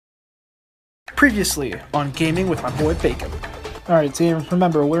Previously on Gaming with my boy Bacon. Alright team,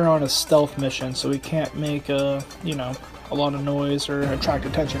 remember we're on a stealth mission, so we can't make a lot of noise or attract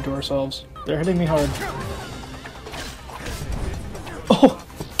attention to ourselves. They're hitting me hard. Oh!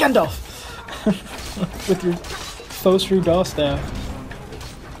 Gandalf! With your faux Daw staff.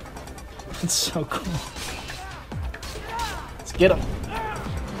 It's so cool. Let's get him.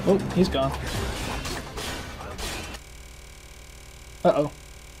 Oh, he's gone. Uh-oh.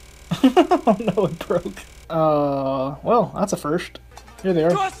 Oh no, it broke. Well, that's a first. Here they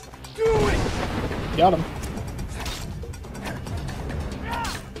are. Just do it! Got him.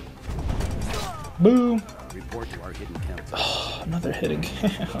 Boom! Report to our hidden camp. Oh, another hidden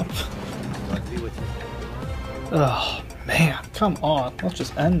camp. Oh, man, come on. Let's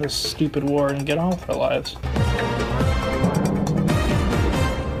just end this stupid war and get on with our lives.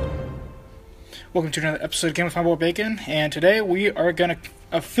 Welcome to another episode of Game with my boy Bacon, and today we are going to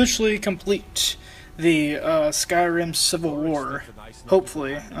officially complete the Skyrim Civil War.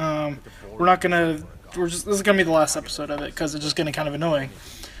 Hopefully. This is going to be the last episode of it, because it's just getting kind of annoying.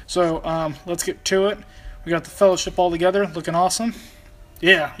 So, let's get to it. We got the Fellowship all together, looking awesome.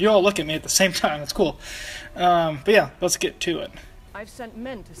 Yeah, you all look at me at the same time, it's cool. But yeah, let's get to it. I've sent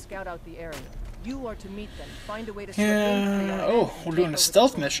men to scout out the area. You are to meet them, find a way to oh, we're doing a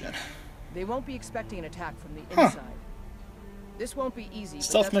stealth mission. They won't be expecting an attack from the inside. This won't be easy.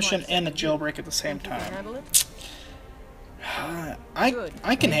 Stealth mission and a jailbreak at the same time.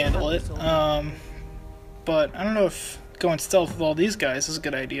 I can handle it. But I don't know if going stealth with all these guys is a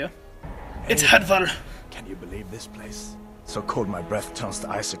good idea. Hey, it's Hadvar. Can you believe this place? So cold my breath turns to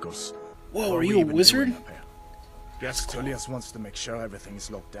icicles. Whoa, are you a wizard? Yes, Tullius wants to make sure everything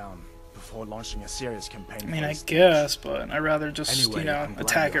is locked down before launching a serious campaign. I mean, I guess, but I'd rather just,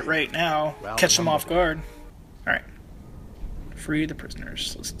 attack it right now, catch them off guard. Alright. Free the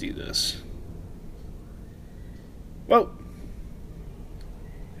prisoners. Let's do this. Whoa!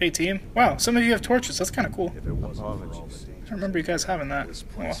 Hey, team. Wow, some of you have torches. That's kind of cool. I don't remember you guys having that.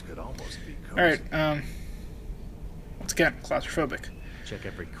 Alright, once again, claustrophobic. Check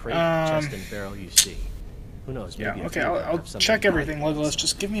every crate, chest, and barrel you see. Who knows? Yeah, okay, I'll check everything, Legolas.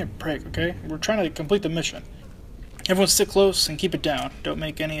 Just give me a break, okay? We're trying to complete the mission. Everyone sit close and keep it down. Don't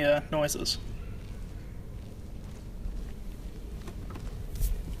make any noises.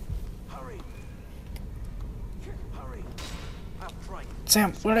 Hurry. Hurry.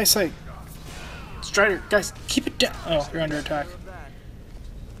 Sam, what did I say? Strider, guys, keep it down. Oh, you're under attack.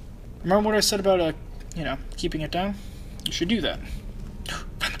 Remember what I said about, keeping it down? You should do that.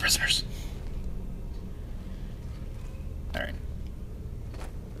 Find the prisoners. Alright.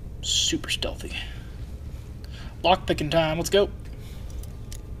 Super stealthy. Lockpicking time, let's go.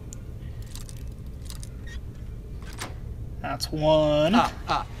 That's one.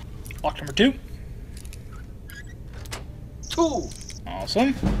 Lock number 2. 2.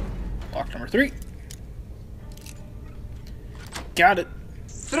 Awesome. Lock number 3. Got it.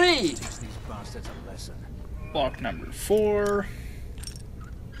 3. Lock number 4.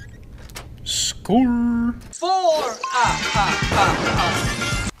 Score. 4.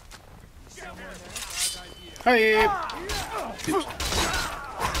 Hey. Oops.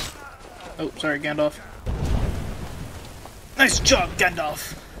 Oh, sorry, Gandalf. Nice job,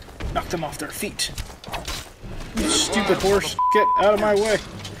 Gandalf. Knocked them off their feet. You stupid horse, get out of my way.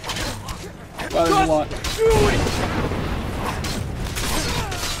 Wow, there's a lot.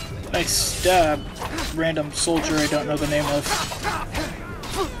 Nice stab. Random soldier I don't know the name of.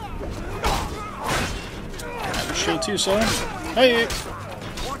 I have a shield too, son. Hey!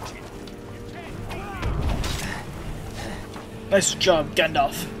 Nice job,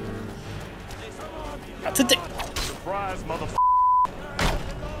 Gandalf. That's a dick. Surprise, motherfucker.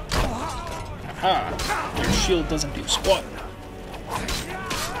 Aha. Your shield doesn't do squat.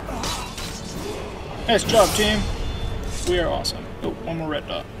 Nice job, team. We are awesome. Oh, one more red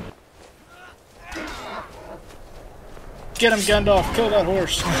dot. Get him, Gandalf! Kill that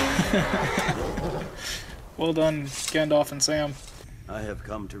horse! Well done, Gandalf and Sam. I have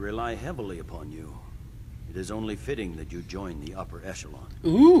come to rely heavily upon you. It is only fitting that you join the upper echelon.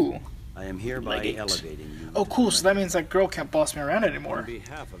 Ooh! I am hereby elevating you. Oh, cool, so that means that girl can't boss me around anymore. On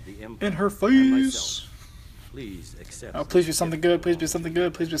behalf of the Empire in her and face! myself, please accept. Oh, please be something good, please be something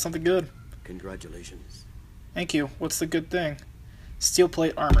good, please be something good. Congratulations. Thank you. What's the good thing? Steel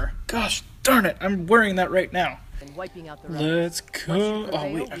plate armor. Gosh darn it, I'm wearing that right now. And wiping out the Let's go.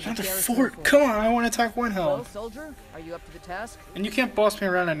 Oh wait, another fort. Come on, I want to attack Windhelm. Well, soldier, are you up to the task? And you can't boss me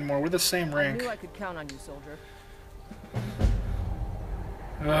around anymore. We're the same rank. I knew I could count on you, soldier.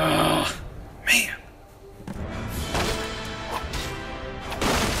 Ugh, man.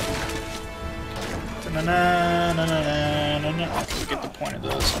 Na na na na na na. Okay, we get the point of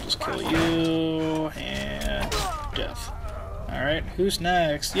this. I'll just kill you and death. All right, who's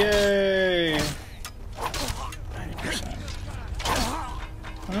next? Yay! 90%.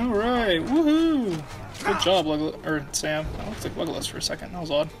 All right, woohoo! Good job, or Sam. I looked like Legolas for a second. That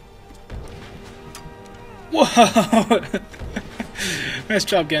was odd. Whoa! Nice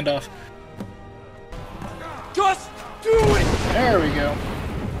job, Gandalf. Just do it! There we go.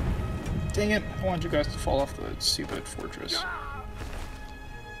 Dang it, I wanted you guys to fall off the stupid fortress.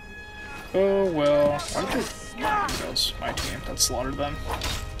 Oh well. Why did they... That was my team that slaughtered them.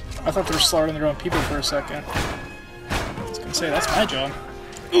 I thought they were slaughtering their own people for a second. I was gonna say, that's my job.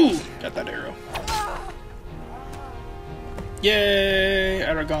 Ooh! Got that arrow. Yay!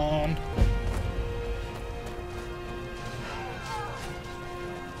 Aragon!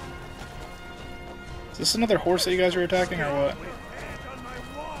 Is this another horse that you guys are attacking, or what?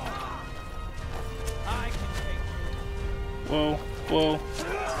 Whoa, whoa.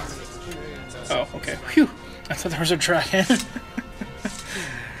 Oh, okay. Phew! I thought there was a dragon.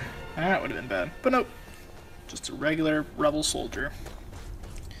 That would have been bad. But nope. Just a regular rebel soldier.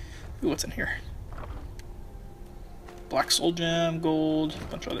 Ooh, what's in here? Black soul gem, gold, a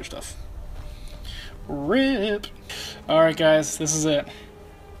bunch of other stuff. RIP! Alright guys, this is it.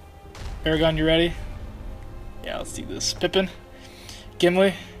 Aragon, you ready? Yeah, let's do this. Pippin,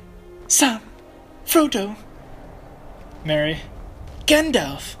 Gimli, Sam, Frodo, Merry,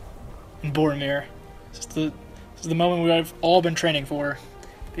 Gandalf, and Boromir. This is the moment we've all been training for.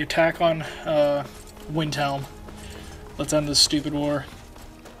 The attack on Windhelm. Let's end this stupid war.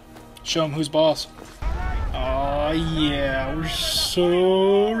 Show them who's boss. Aw, yeah, we're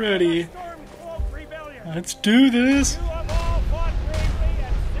so ready. Let's do this.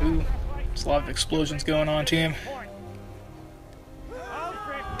 Ooh, there's a lot of explosions going on, team.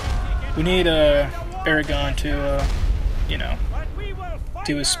 We need Aragon to, you know,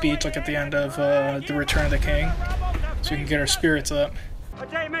 do his speech like at the end of The Return of the King, so we can get our spirits up. A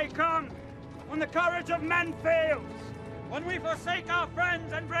day may come when the courage of men fails, when we forsake our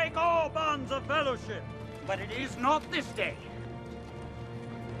friends and break all bonds of fellowship. But it is not this day.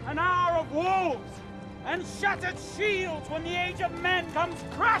 An hour of woes and shattered shields when the age of men comes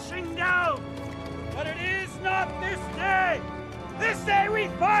crashing down. But it is not this day. This day we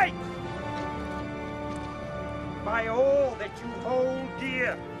fight. By all that you hold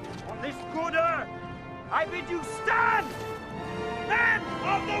dear on this good earth, I bid you stand! Men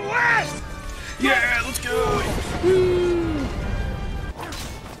of the West! Yeah, let's go! Woo!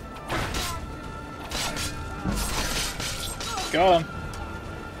 Got him.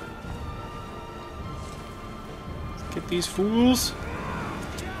 Let's get these fools.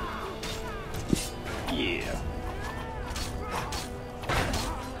 Yeah.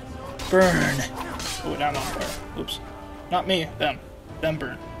 Burn. Oh, now I'm on fire. Oops. Not me. Them. Them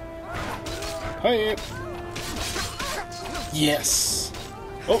burn. Hey. Yes.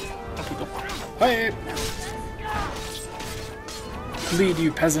 Oh, more people. Hey. Lead,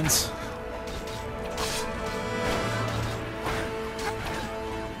 you peasants.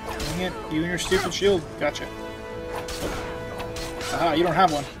 Dang it. You and your stupid shield. Gotcha. Oh. Aha, you don't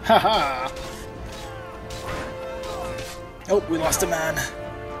have one. Haha. Oh, we lost a man.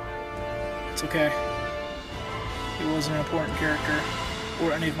 It's okay. He wasn't an important character,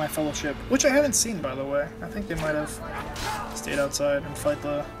 or any of my fellowship, which I haven't seen, by the way. I think they might have stayed outside and fight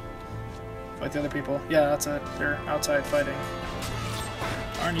the other people. Yeah, that's it. They're outside fighting.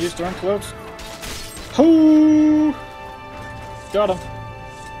 Aren't you stormcloaks? Hoo! Got him.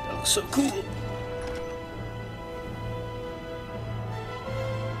 That looks so cool.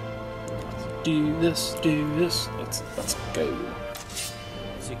 Do this, do this. Let's go.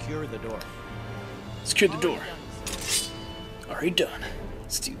 Secure the door. Secure the door. Already done.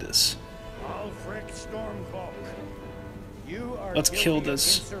 Let's do this. Alfric Stormcloak, you are Let's kill guilty of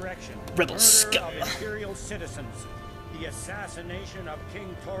this insurrection, rebel murder scum. of imperial citizens, the assassination of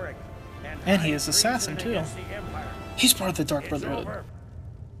King Torek, And he high is assassin, treason too. against the Empire. He's part of the Dark It's Brotherhood. over.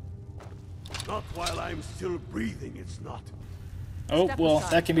 Not while I'm still breathing, it's not. Oh, Step well,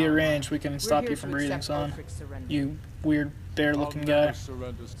 aside, that can be Father. arranged. We can stop here you from to breathing, accept son. Ulfric's surrender. You weird bear-looking guy.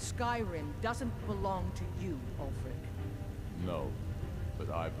 Skyrim doesn't belong to you, Ulfric. No, but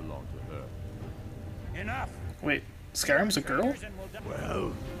I belong to her. Enough. Wait, Skyrim's a girl?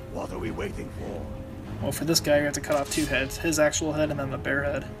 Well, what are we waiting for? Well, for this guy, you have to cut off two heads. His actual head and then the bear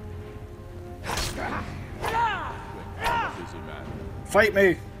head. Busy man. Fight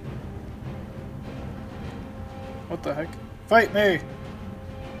me! What the heck? Fight me!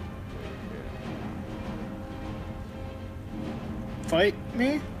 Fight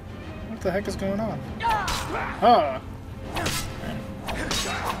me? What the heck is going on? Ah!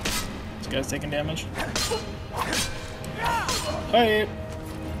 This guy's taking damage. Hey!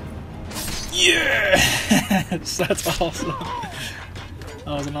 Yes! That's awesome. That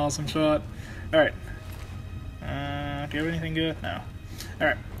was an awesome shot. Alright. Do you have anything good? No.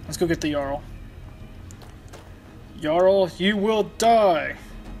 Alright, let's go get the Jarl. Jarl, you will die!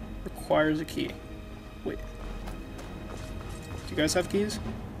 Requires a key. Wait. Do you guys have keys?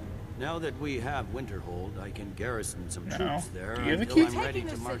 Now that we have Winterhold, I can garrison some troops there Do you have a until key? I'm ready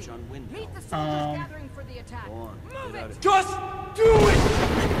to march on Windhelm. Meet the soldiers gathering for the attack. Go on, Move get out it! of Just do it!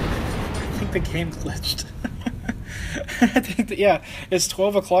 I think the game glitched. I think that, yeah, it's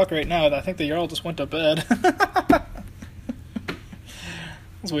 12 o'clock right now. I think the Jarl just went to bed.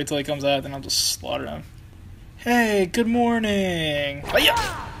 Let's wait till he comes out, then I'll just slaughter him. Hey, good morning! Oh,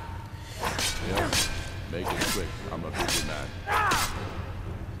 yeah. Yeah. Make it quick. I'm a busy man.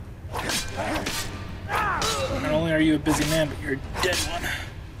 Not only are you a busy man, but you're a dead one.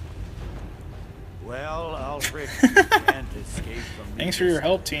 Well, Alfred, you can't escape from me. Thanks for your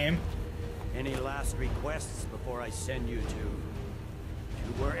help, team. Any last requests before I send you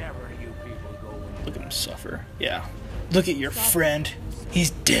to wherever you people go? Look at him suffer. Yeah. Look at your friend. He's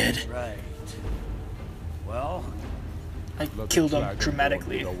dead. Right. Well, I Look, killed him Dragon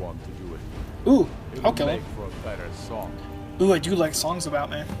dramatically. Lord, you don't want to do it. Ooh, It I'll will kill him. make for a better song. Ooh, I do like songs about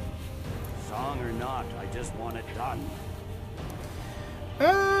me. song or not, I just want it done.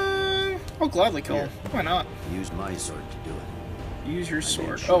 I'll gladly kill him. Why not? Use my sword to do it. Use your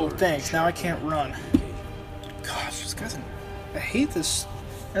sword. sure Oh, thanks. Now I can't run. Gosh, this guy's I hate this.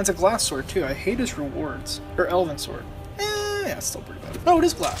 And it's a glass sword, too. I hate his rewards. Or elven sword. Yeah, it's still pretty bad. No, it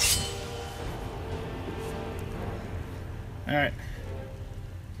is glass. Alright.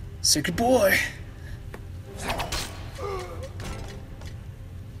 Say good boy.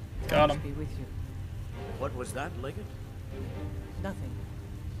 Got him. Be with you. What was that, Liggett? Nothing.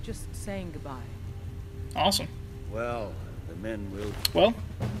 Just saying goodbye. Awesome. Well, the men will... Well,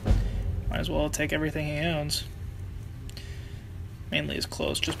 might as well take everything he owns. Mainly his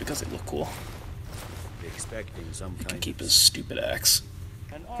clothes, just because they look cool. be expecting some He can kind keep of... his stupid axe.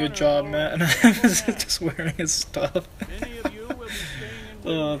 An Good honor job, roll. Matt. Just wearing his stuff. Many of you will be staying in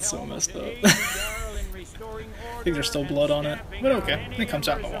Oh, that's so Windhelm messed to up. aid the Jarl in restoring I think there's still order blood and on it, stamping but out okay, any it comes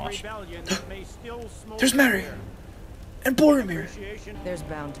out in the embers of wash. rebellion that may still smoke There's Mary! here. And Boromir! Appreciation- There's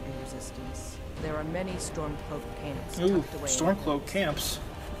bound to be resistance. There are many Stormcloak camps Ooh, tucked away. Stormcloak camps.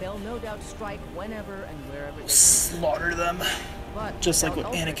 They'll no doubt strike whenever and wherever they can. Slaughter them. But Just like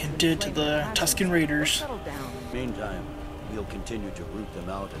without what Ulfric Anakin to did to inflame the their passions, Tusken they'll Raiders. settle down. Meantime, we'll continue to root them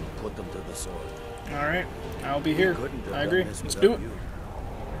out and put them to the sword. Alright, I'll be here. We couldn't have I done agree. this Let's do it. without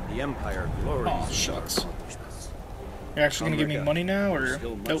you. The Empire glories Aw, in your shucks. accomplishments. You're actually gonna give me Umbrica, money now, or there's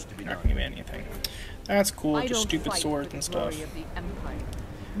still much nope? to be You're not done. gonna give me anything. That's cool. I Just don't stupid fight swords for and the stuff. glory of the Empire,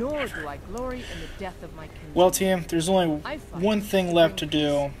 nor do I glory in the death of my kinsmen. Well, team, there's only I fight one thing left to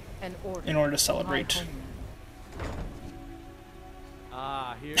do and order in order to my celebrate. homeland.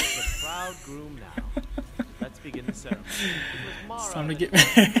 Ah, here's the proud groom now. Let's begin the ceremony. It was It's time to Mara get.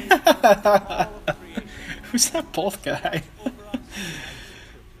 that all of creation Who's that bald guy? over us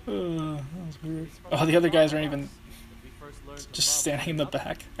That was weird. Oh, the other guys aren't even we first learned to just love standing in one the another.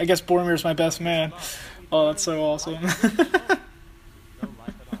 back. I guess Boromir's my best man. Oh, that's so awesome. No life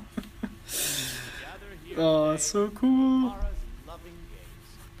at all. Gather here Oh, that's so cool. Mara's loving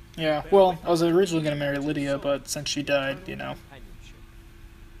gaze. Yeah, well, I was originally gonna marry Lydia, but since she died, you know. Companionship.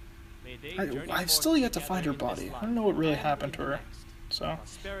 May they journey I've forth still yet to together find her in this body. I life don't know what really and happened in to the her. next. So,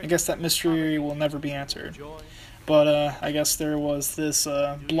 Prosperity, I guess that mystery will never be answered. joy, But, I guess there was this,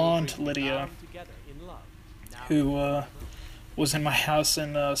 blonde Lydia bound together in love. Now who, was in my house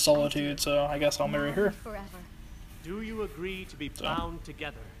in, Solitude, so I guess I'll marry her. Forever. do you agree to be bound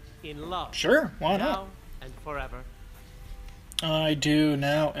together in love? Sure, why not? Now and forever. I do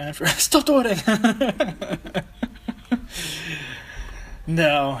now and for stop doing it.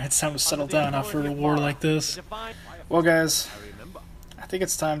 No, it's time to settle down after a war like this. Well, guys, I think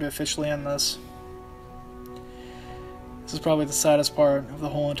it's time to officially end this. This is probably the saddest part of the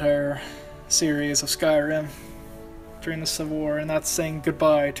whole entire series of Skyrim during the Civil War, and that's saying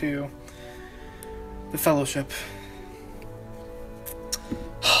goodbye to the Fellowship.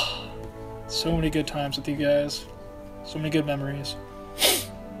 So many good times with you guys. So many good memories.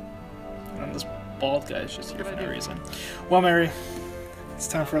 And this bald guy is just here for no reason. Well, Mary, it's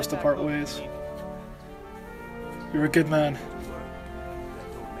time for us to part ways. You're a good man.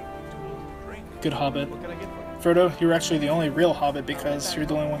 Good hobbit. Frodo, you're actually the only real hobbit because you're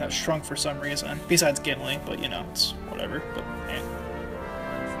the only one that shrunk for some reason. Besides Gimli, but you know, it's whatever. But, eh.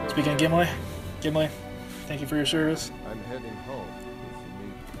 Speaking of Gimli, thank you for your service. I'm heading home.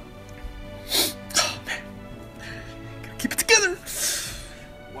 Oh man, gotta keep it together.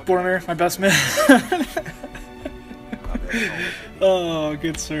 Boromir, my best man. Oh,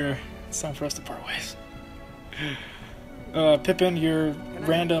 good sir. It's time for us to part ways. Pippin, your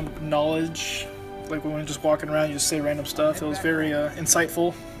random knowledge, like when we're just walking around, you just say random stuff. It was very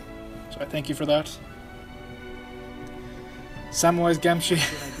insightful, so I thank you for that. Samwise Gamgee.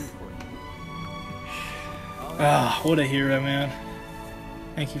 Ah, what a hero, man.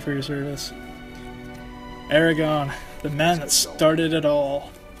 Thank you for your service. Aragon, the man that started it all.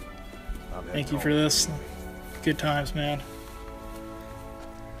 Thank you for this. Good times, man.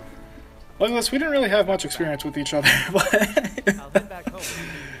 Look at this, we didn't really have much experience with each other, but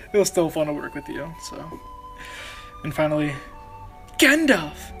it was still fun to work with you, so. And finally,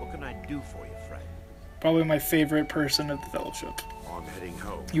 Gandalf! What can I do for you, friend? Probably my favorite person of the Fellowship. I'm heading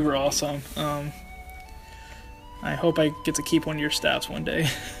home. You were awesome. I hope I get to keep one of your staffs one day,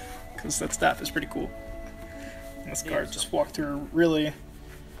 because that staff is pretty cool. And this guard just walked through a really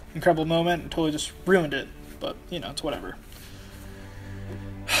incredible moment and totally just ruined it, but, you know, it's whatever.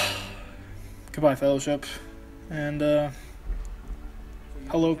 Goodbye, Fellowship. And,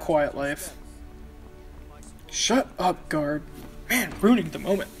 hello, quiet life. Shut up, guard. Man, ruining the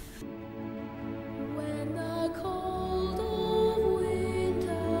moment.